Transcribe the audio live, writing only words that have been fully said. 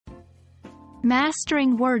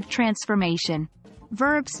Mastering word transformation.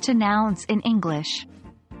 Verbs to nouns in English.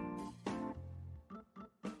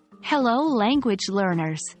 Hello language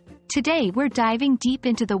learners. Today we're diving deep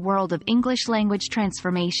into the world of English language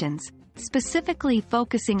transformations, specifically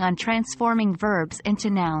focusing on transforming verbs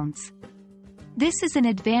into nouns. This is an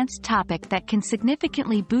advanced topic that can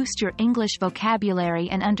significantly boost your English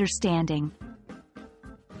vocabulary and understanding.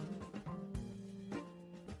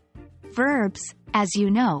 Verbs, as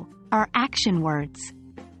you know, are action words.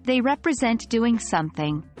 They represent doing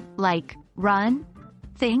something, like run,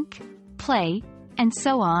 think, play, and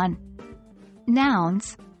so on.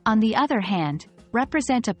 Nouns, on the other hand,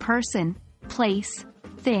 represent a person, place,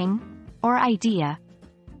 thing, or idea.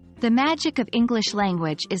 The magic of English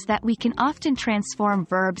language is that we can often transform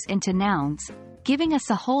verbs into nouns, giving us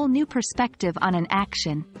a whole new perspective on an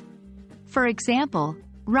action. For example,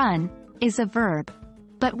 run is a verb.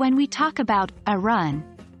 But when we talk about a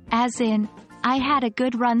run, as in, I had a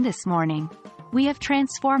good run this morning, we have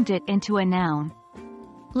transformed it into a noun.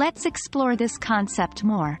 Let's explore this concept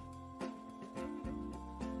more.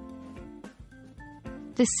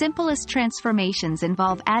 The simplest transformations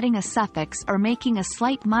involve adding a suffix or making a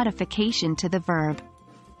slight modification to the verb.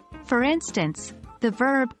 For instance, the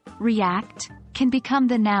verb react can become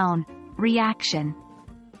the noun reaction.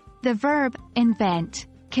 The verb invent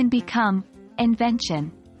can become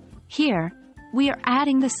invention. Here, we are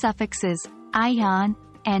adding the suffixes ion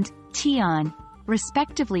and tion,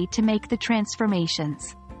 respectively, to make the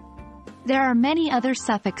transformations. There are many other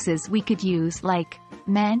suffixes we could use, like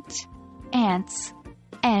meant, ants,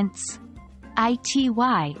 ents, ity,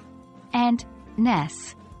 and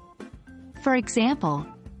ness. For example,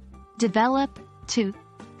 develop to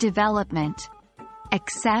development,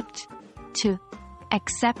 accept to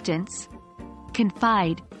acceptance,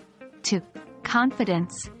 confide to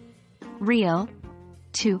confidence, real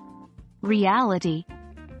to reality,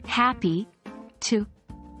 happy to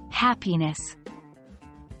happiness.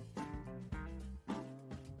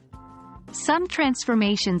 Some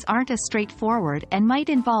transformations aren't as straightforward and might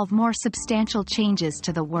involve more substantial changes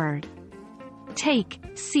to the word. Take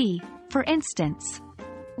see, for instance.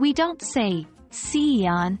 We don't say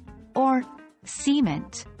seon or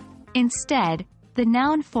cement. Instead, the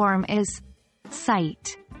noun form is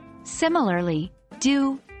sight. Similarly,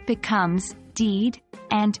 do becomes deed,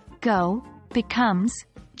 and go becomes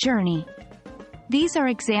journey. These are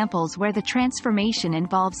examples where the transformation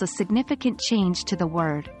involves a significant change to the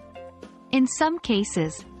word. In some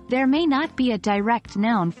cases, there may not be a direct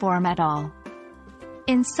noun form at all.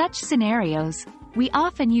 In such scenarios, we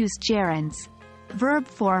often use gerunds, verb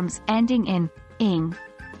forms ending in ing,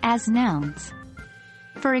 as nouns.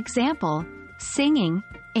 For example, singing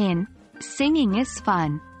in singing is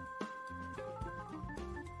fun.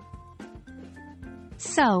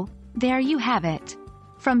 So, there you have it.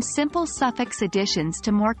 From simple suffix additions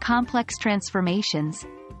to more complex transformations,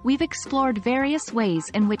 we've explored various ways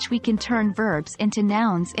in which we can turn verbs into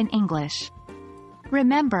nouns in English.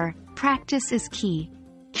 Remember, practice is key.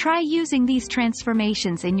 Try using these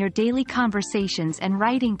transformations in your daily conversations and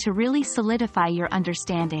writing to really solidify your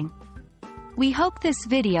understanding. We hope this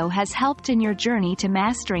video has helped in your journey to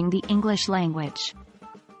mastering the English language.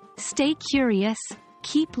 Stay curious,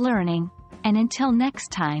 keep learning, and until next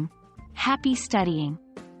time, happy studying.